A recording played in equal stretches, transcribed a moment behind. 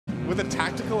the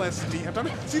tactical SD have done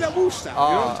it. See that whoosh sound?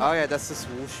 Oh yeah, that's the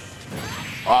swoosh.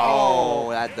 Oh,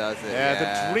 that does it.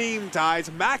 Yeah, the dream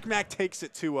dies. Mac takes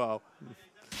it 2-0.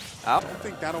 I don't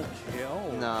think that'll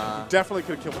kill. Nah. You definitely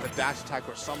could have killed with a dash attack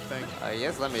or something.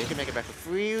 Yes, let me. You can make it back for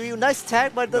free. Nice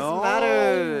tag, but it doesn't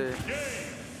matter.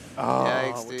 Oh,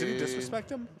 Yikes, did he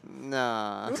disrespect him?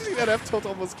 Nah. Wasn't he that F tilt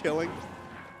almost killing?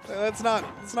 Let's not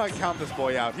count this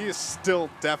boy out. He is still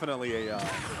definitely a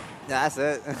That's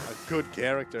it. a good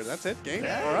character. That's it, game.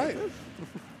 Yeah. All right.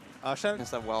 Shannon.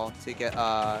 Stuff well to get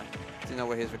to know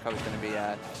where his recovery is going to be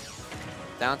at.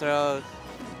 Down throws.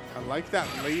 I like that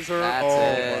laser.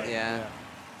 That's it. Yeah.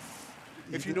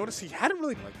 If you notice, he hadn't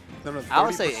really like. No, 30%. I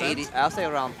would say 80. I would say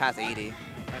around past 80.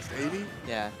 Past 80.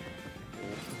 Yeah.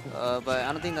 But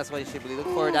I don't think that's what you should really look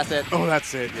for. That's it. Oh,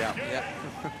 that's it. Yeah. Yeah.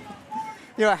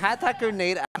 You know, hat that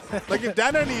grenade. Like if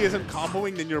that enemy isn't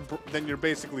comboing, then you're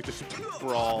basically just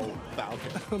Brawl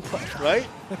Falcon, right?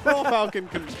 Brawl Falcon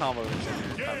can combo.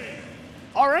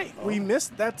 All right, we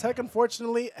missed that tech,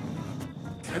 unfortunately.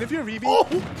 And if you're Vivi, you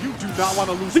do not want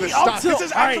to lose this stock. This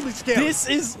is actually scary. This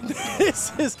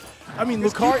is. I mean,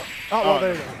 Lucario. Oh,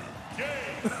 there you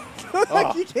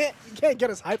go. You can't get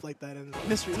us hyped like that. And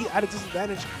Mr. E at a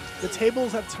disadvantage. The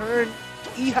tables have turned.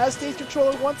 E has stage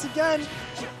controller once again.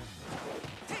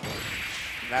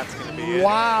 That's gonna be it.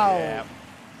 Wow. Yeah.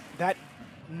 That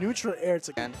neutral air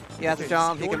to He has to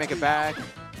jump. He can make it back.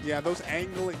 Yeah, those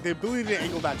angling, the ability to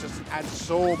angle that just adds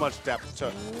so much depth to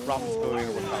Rafa's ability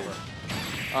to recover.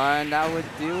 And that would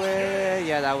do it.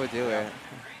 Yeah, that would do it.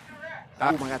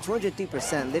 Oh my god,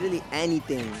 203%. Literally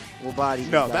anything will body.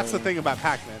 No, that's the thing about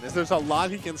Pac-Man, is there's a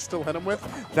lot he can still hit him with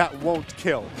that won't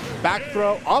kill. Back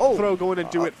throw, up throw, going to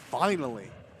do it finally.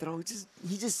 Throw,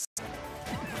 he just.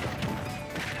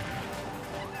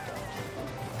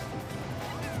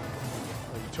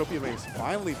 Utopia May is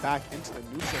finally back into the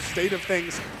neutral state of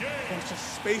things. He's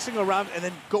just spacing around and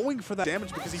then going for that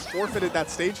damage because he forfeited that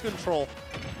stage control.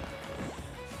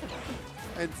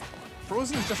 And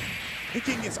Frozen is just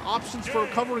picking his options for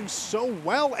recovering so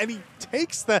well, and he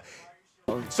takes the...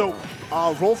 So,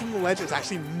 roll from the ledge is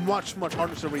actually much, much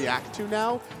harder to react to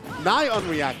now. Nigh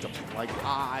unreactable. Like,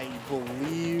 I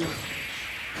believe...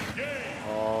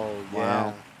 Oh, yeah.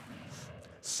 Wow.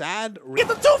 Sad... Get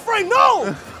the two-frame,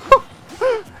 no!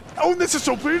 Oh, this is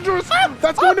so dangerous!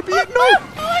 That's going to be it! No! Oh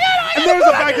my God, and there's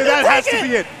the fact that has to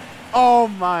be it! Oh,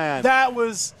 man. That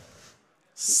was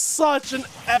such an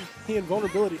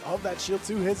invulnerability of that shield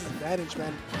to his advantage,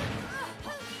 man.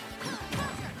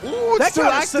 Ooh, that still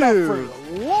got set up active. for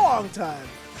a long time.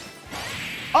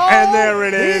 Oh, and there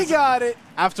it is. He got it.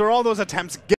 After all those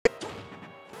attempts,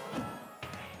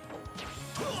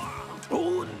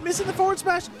 Ooh, missing the forward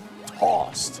smash.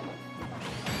 Tossed.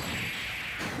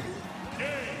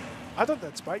 I thought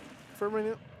that spiked for a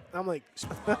minute. I'm like,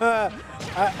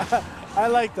 I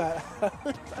like that.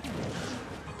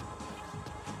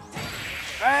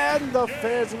 And the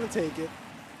fair's going to take it.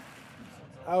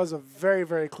 That was a very,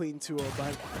 very clean 2-0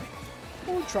 by.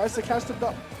 Oh, tries to catch the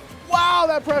belt. Wow,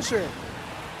 that pressure.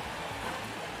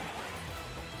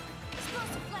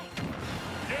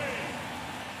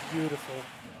 Beautiful.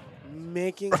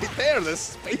 Making. Right there, the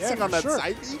spacing on that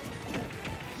side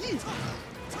B.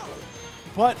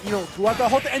 But, you know, throughout the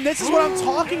whole thing, and this is what I'm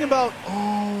talking about.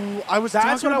 Oh, I was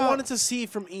That's talking what about. I wanted to see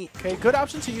from E. Okay, good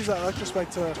option to use that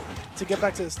Electrospike to get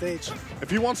back to the stage. If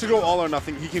he wants to go all or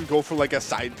nothing, he can go for like a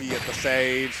side B at the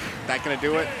stage. That gonna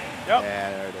do it? Yep. Yeah,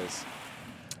 there it is.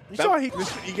 You saw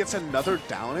he gets another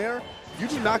down air. You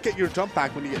do not get your jump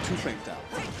back when you get 2 frames down.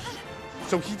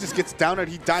 So he just gets down air,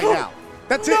 he died out.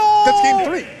 That's it. That's game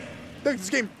 3. That's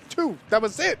game 2. That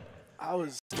was it. I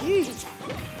was.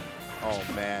 Oh,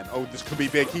 man. Oh, this could be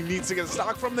big. He needs to get a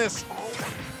stock from this.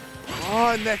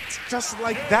 Oh, and that's just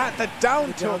like that. The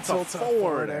down tilt to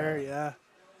forward air, yeah.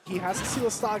 He has to steal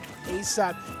a stock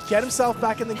ASAP. Get himself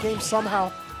back in the game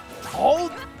somehow. Oh,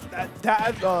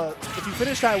 if you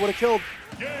finish that, it would have killed.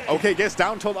 Okay, gets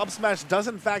down tilt up smash does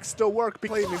in fact still work.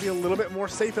 Maybe a little bit more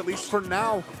safe, at least for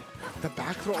now. The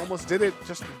back throw almost did it.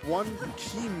 Just one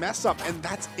key mess up, and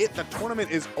that's it. The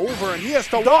tournament is over, and he has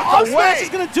to walk away. Smash is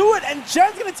going to do it, and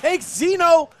Jen's going to take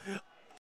Xeno